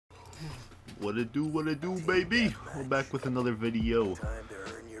What it do, baby? We're back with another video.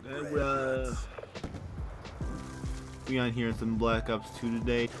 We on here in some Black Ops 2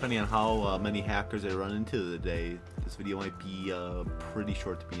 today. Depending on how many hackers I run into today, this video might be pretty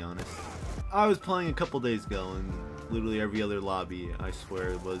short, to be honest. I was playing a couple days ago, and literally every other lobby, I swear,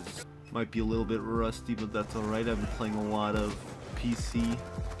 it was might be a little bit rusty, but that's alright. I've been playing a lot of PC.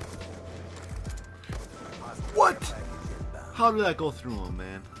 What? How did that go through him,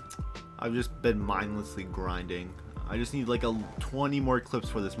 man? I've just been mindlessly grinding. I just need like 20 more clips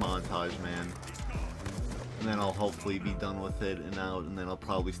for this montage, man. And then I'll hopefully be done with it and out, and then I'll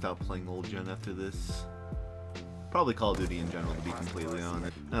probably stop playing old gen after this. Probably Call of Duty in general, to be completely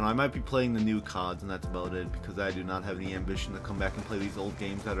honest. And I might be playing the new CODs, and that's about it, because I do not have any ambition to come back and play these old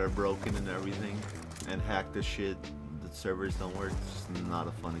games that are broken and everything, and hack the shit. The servers don't work. It's just not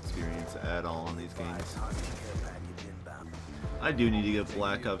a fun experience at all on these games. I do need to get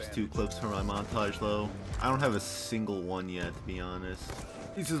Black Ops 2 clips for my montage, though. I don't have a single one yet, to be honest.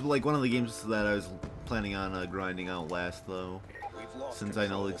 This is like one of the games that I was planning on grinding out last, though, since I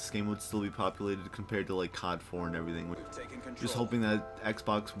know this game would still be populated compared to like COD 4 and everything. Just hoping that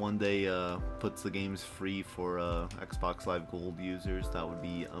Xbox one day puts the games free for Xbox Live Gold users. That would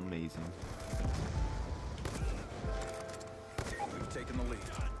be amazing. We've taken the lead.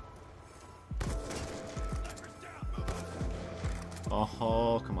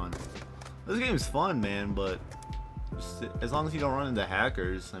 Oh, come on. This game is fun, man, but just, as long as you don't run into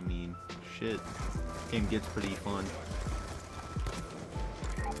hackers, I mean, shit. This game gets pretty fun.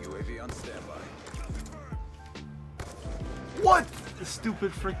 UAV on standby. What? The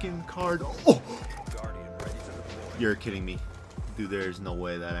stupid freaking card. Oh! Guardian ready to deploy. You're kidding me. Dude, there's no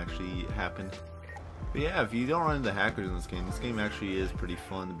way that actually happened. But yeah, if you don't run into hackers in this game actually is pretty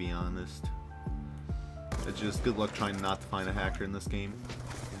fun, to be honest. It's just good luck trying not to find a hacker in this game.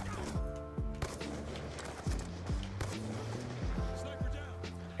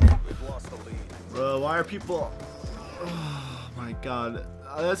 We've lost the lead. Bro, why are people... Oh my god.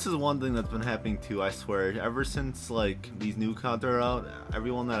 This is one thing that's been happening too, I swear. Ever since like these new CODs are out,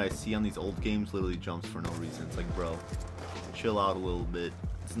 everyone that I see on these old games literally jumps for no reason. It's like, bro, chill out a little bit.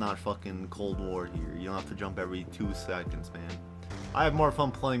 It's not fucking Cold War here. You don't have to jump every 2 seconds, man. I have more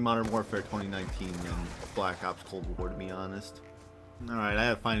fun playing Modern Warfare 2019 than Black Ops Cold War, to be honest. Alright, I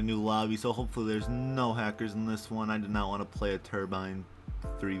have to find a new lobby, so hopefully there's no hackers in this one. I did not want to play a Turbine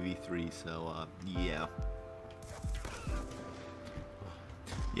 3v3, so yeah.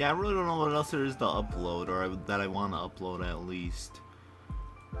 Yeah, I really don't know what else there is to upload, or that I want to upload at least.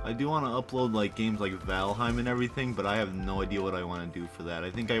 I do want to upload like games like Valheim and everything, but I have no idea what I want to do for that.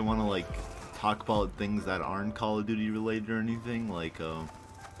 I think I want to like talk about things that aren't Call of Duty related or anything, like I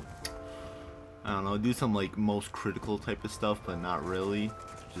don't know, do some like most critical type of stuff, but not really.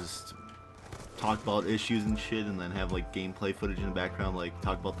 Just talk about issues and shit, and then have like gameplay footage in the background, like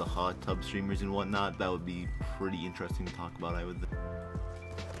talk about the hot tub streamers and whatnot. That would be pretty interesting to talk about, I would think.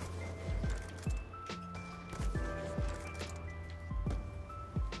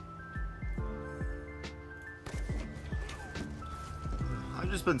 I've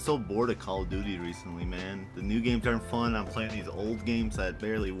just been so bored of Call of Duty recently, man. The new games aren't fun. I'm playing these old games that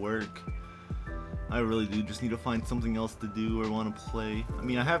barely work. I really do just need to find something else to do or want to play. I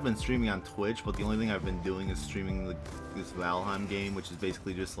mean, I have been streaming on Twitch, but the only thing I've been doing is streaming this Valheim game, which is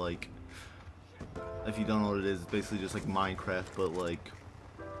basically just like, if you don't know what it is, it's basically just like Minecraft, but like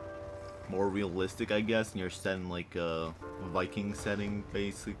more realistic, I guess. And you're set in like a Viking setting,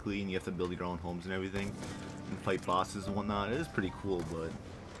 basically, and you have to build your own homes and everything, and fight bosses and whatnot. It is pretty cool, but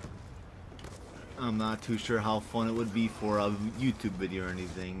I'm not too sure how fun it would be for a YouTube video or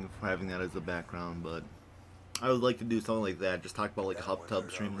anything, for having that as a background. But I would like to do something like that, just talk about like a hot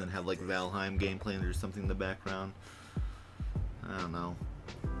tub stream and then have like Valheim gameplay and there's something in the background. I don't know.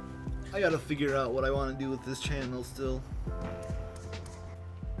 I gotta figure out what I want to do with this channel still.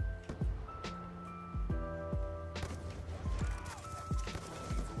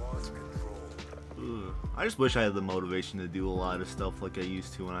 I just wish I had the motivation to do a lot of stuff like I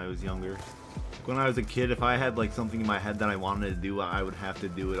used to when I was younger. When I was a kid, if I had like something in my head that I wanted to do, I would have to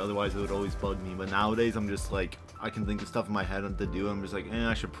do it. Otherwise, it would always bug me. But nowadays, I'm just like, I can think of stuff in my head to do. I'm just like,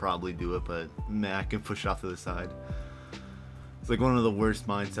 I should probably do it, but nah, I can push it off to the side. It's like one of the worst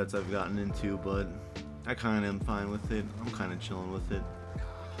mindsets I've gotten into, but I kind of am fine with it. I'm kind of chilling with it.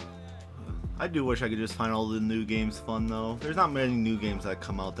 I do wish I could just find all the new games fun, though. There's not many new games that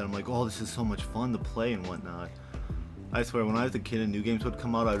come out that I'm like, oh, this is so much fun to play and whatnot. I swear, when I was a kid and new games would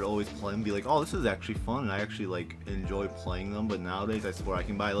come out, I'd always play and be like, oh, this is actually fun, and I actually, like, enjoy playing them. But nowadays, I swear, I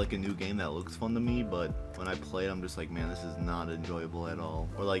can buy, like, a new game that looks fun to me, but when I play it, I'm just like, man, this is not enjoyable at all.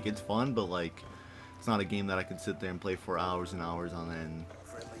 Or, like, it's fun, but, like, it's not a game that I can sit there and play for hours and hours on end.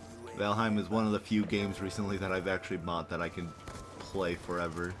 Valheim is one of the few games recently that I've actually bought that I can play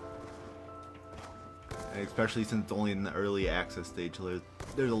forever. And especially since it's only in the early access stage, so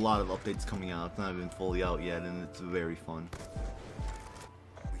there's a lot of updates coming out. It's not even fully out yet, and it's very fun.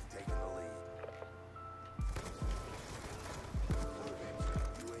 We've taken the lead.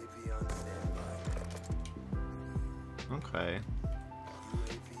 UAV on standby. Okay.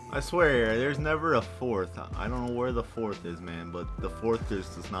 I swear, there's never a fourth. I don't know where the fourth is, man, but the fourth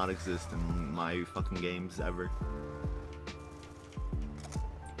just does not exist in my fucking games ever.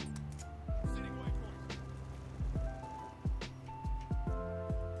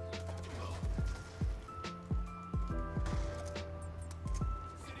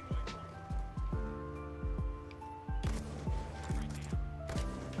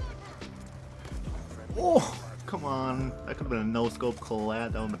 Oh, come on. That could have been a no-scope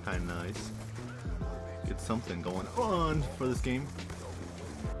collat. That would have been kind of nice. Get something going on for this game.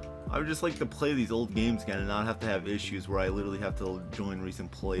 I would just like to play these old games again and not have to have issues where I literally have to join recent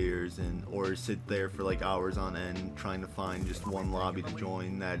players or sit there for like hours on end trying to find just one lobby to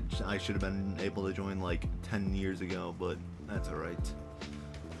join that I should have been able to join like 10 years ago, but that's alright.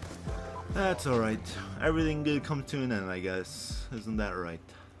 That's alright. Everything good comes to an end, I guess. Isn't that right?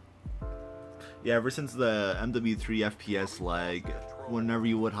 Yeah, ever since the MW3 FPS lag, whenever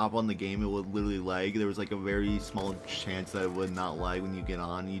you would hop on the game, it would literally lag. There was like a very small chance that it would not lag when you get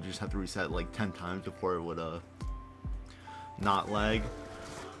on. You just have to reset like 10 times before it would not lag.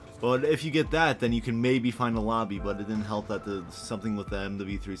 But if you get that, then you can maybe find a lobby, but it didn't help that something with the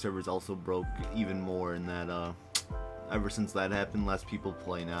MW3 servers also broke even more, and that ever since that happened, less people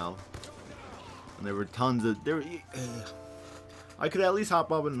play now. And there were tons of... I could at least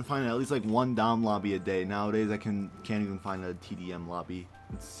hop up and find at least like one Dom lobby a day. Nowadays I can't even find a TDM lobby.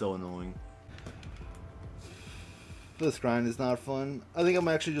 It's so annoying. This grind is not fun. I think I'm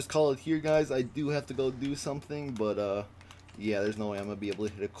actually just call it here, guys. I do have to go do something, but yeah, there's no way I'm gonna be able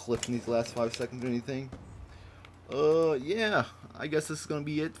to hit a clip in these last 5 seconds or anything. Yeah, I guess this is gonna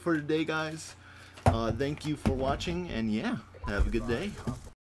be it for today, guys. Thank you for watching, and yeah, have a good day.